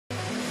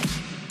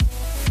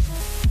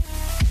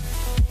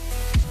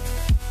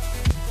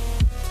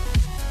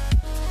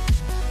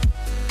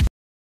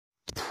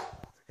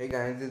Hey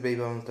guys, this is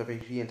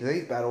BeybladeGeeks, and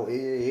today's battle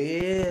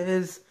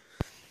is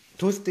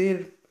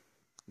Twisted.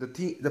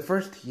 The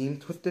first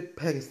team, Twisted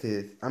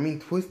Bixis,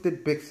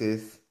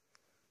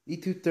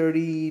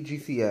 E230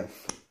 GCF,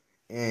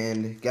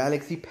 and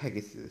Galaxy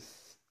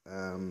Pegasus.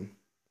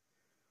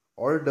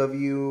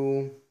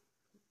 RW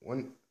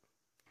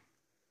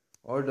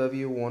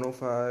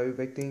 105,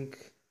 I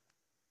think.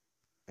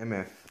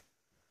 MF.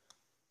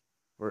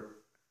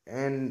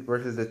 And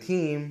versus the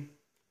team,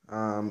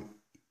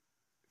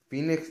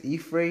 Phoenix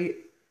E-Freight,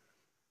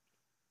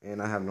 and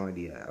I have no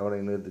idea. All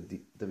I know is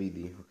the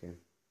VD. Okay,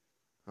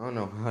 I don't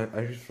know.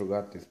 I just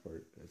forgot this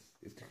part.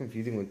 It's too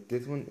confusing with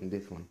this one and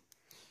this one.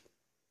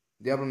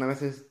 Diablo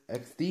Nemesis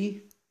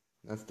XD.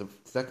 That's the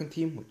second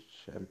team,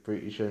 which I'm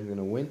pretty sure is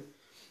gonna win.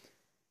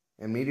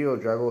 And Meteor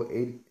Drago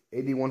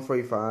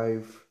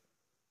 8145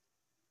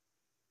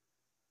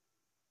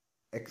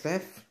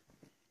 XF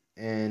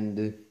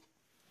and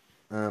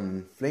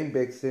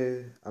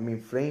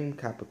Flame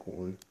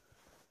Capricorn.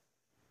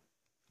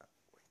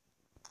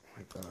 Oh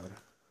my god.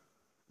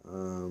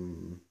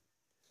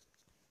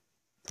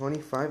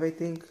 25, I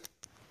think.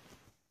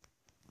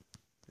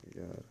 Oh my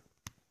god.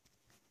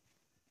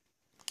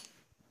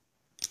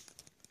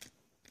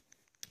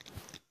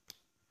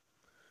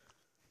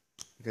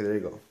 Okay, there you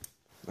go.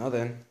 Now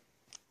then,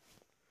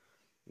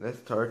 let's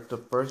start the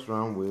first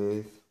round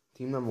with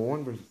team number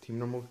 1 versus team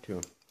number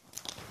 2.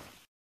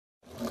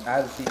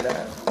 I see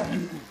that.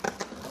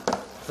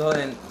 So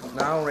then,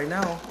 right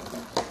now,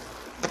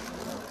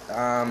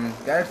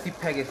 Galaxy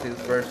Pegasus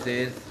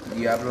versus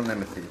Diablo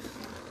Nemesis.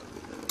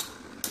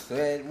 So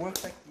it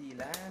works like the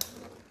last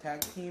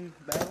tag team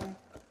battle.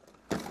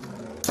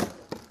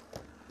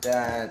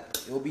 That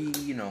it will be,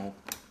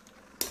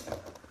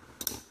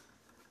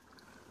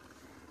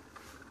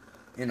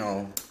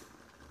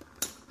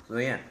 So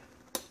yeah,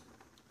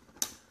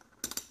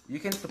 you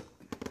can.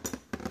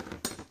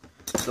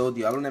 So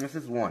Diablo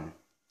Nemesis won.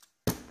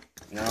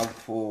 Now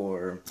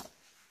for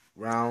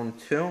round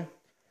 2,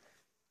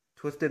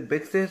 Twisted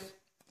Bixis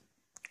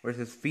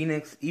versus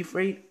Phoenix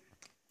E-Freight.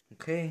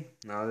 Okay,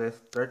 now let's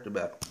start the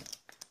battle.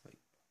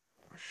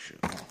 Oh, shoot.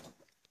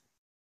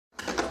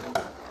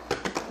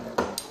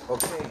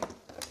 Okay,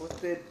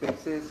 Twisted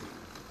Bixis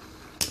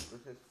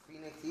versus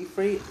Phoenix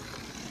E-Freight.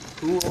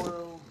 Who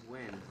will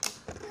win?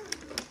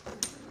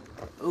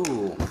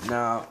 Ooh,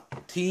 now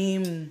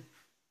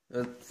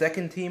the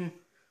second team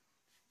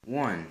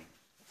won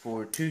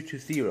for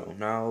 2-0.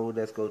 Now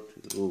let's go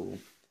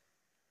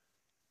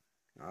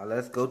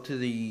to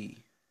the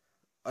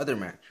other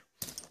match.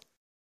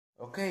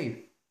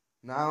 Okay,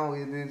 now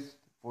it is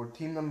for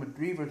team number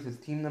 3 versus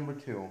team number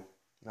 2.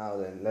 Now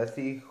then, let's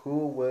see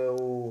who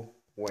will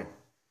win.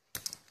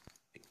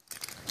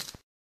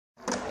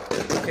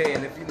 Okay,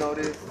 and if you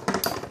notice,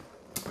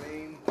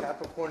 Flame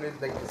Capricorn is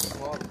like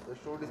the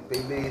shortest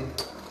Beyblade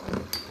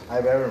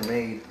I've ever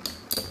made.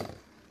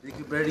 You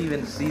can barely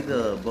even see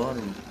the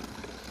bottom.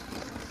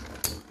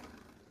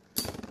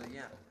 So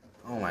yeah.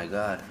 Oh my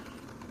god.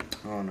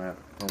 Oh no.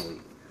 Oh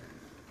wait.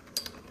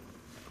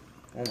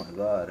 Oh my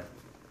god.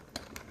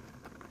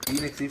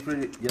 Phoenix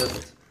E-Freight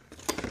just.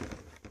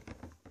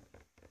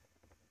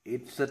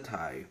 It's a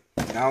tie.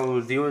 Now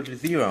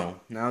 0-0.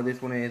 Now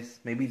this one is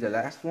maybe the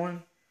last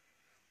one.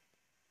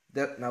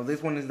 Now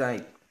this one is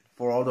like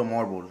for all the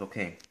marbles.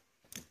 Okay.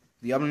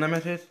 Diablo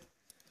Nemesis.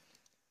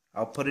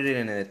 I'll put it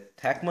in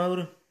attack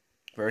mode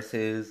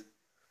versus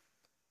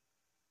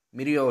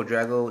Meteor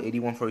Drago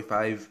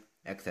 8145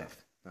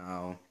 XF.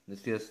 Now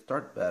let's just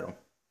start battle.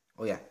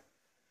 Oh yeah.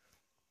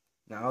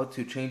 Now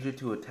to change it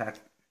to attack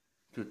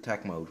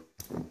mode.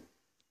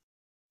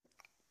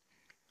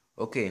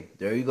 Okay,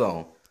 there you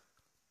go.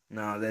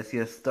 Now let's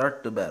just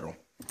start the battle.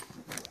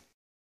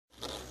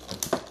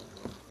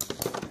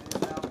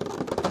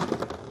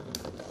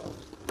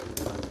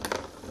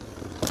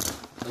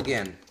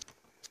 Again.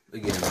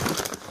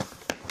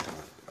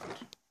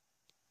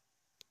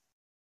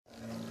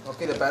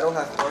 Okay, the battle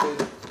has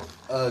started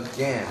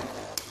again.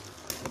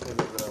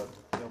 Because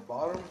the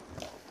bottom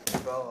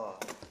fell off.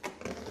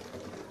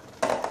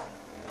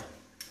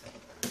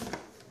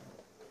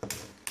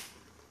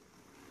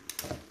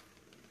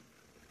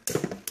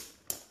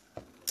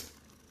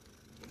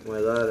 Oh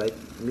my god,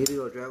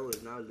 Meteor Drago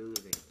is now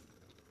losing.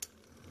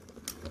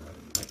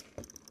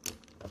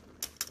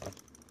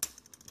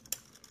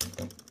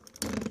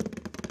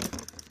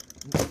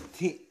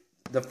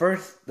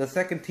 The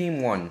second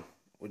team won,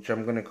 which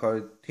I'm gonna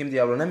call Team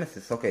Diablo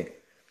Nemesis. Okay.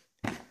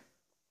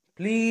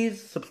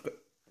 Please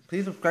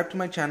subscribe to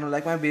my channel,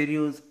 like my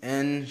videos,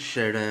 and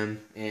share them.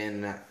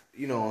 And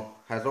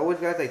as always,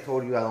 guys, I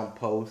told you I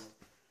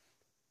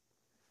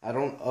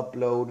don't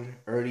upload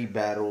early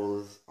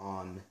battles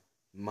on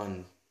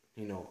Monday.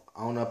 I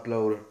don't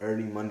upload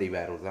early Monday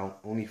battles.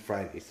 Only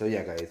Friday. So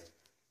yeah, guys.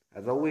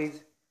 As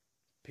always,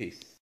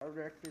 peace.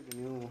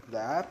 The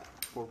app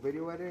for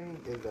video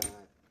editing is that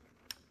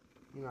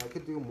I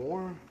could do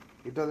more.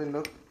 It's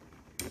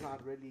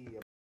not really